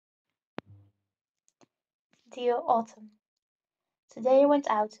Dear Autumn, today I went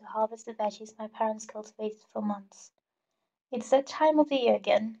out to harvest the veggies my parents cultivated for months. It's that time of the year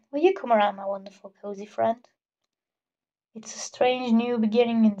again. Will you come around, my wonderful cozy friend? It's a strange new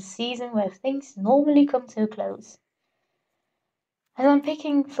beginning in the season where things normally come to a close. As I'm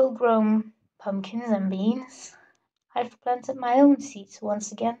picking full grown pumpkins and beans, I've planted my own seeds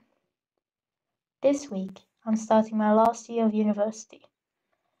once again. This week, I'm starting my last year of university.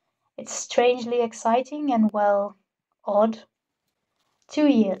 It's strangely exciting and, well, odd. 2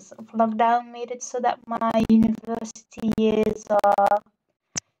 years of lockdown made it so that my university years are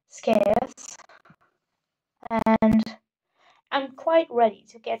scarce, and I'm quite ready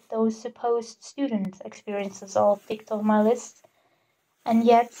to get those supposed student experiences all ticked off my list, and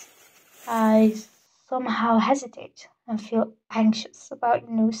yet I somehow hesitate and feel anxious about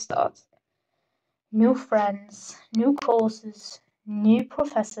a new start. New friends, new courses, new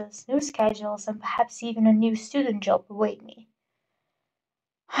professors, new schedules, and perhaps even a new student job await me.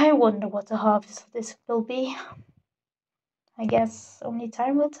 I wonder what the harvest of this will be. I guess only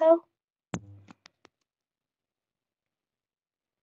time will tell.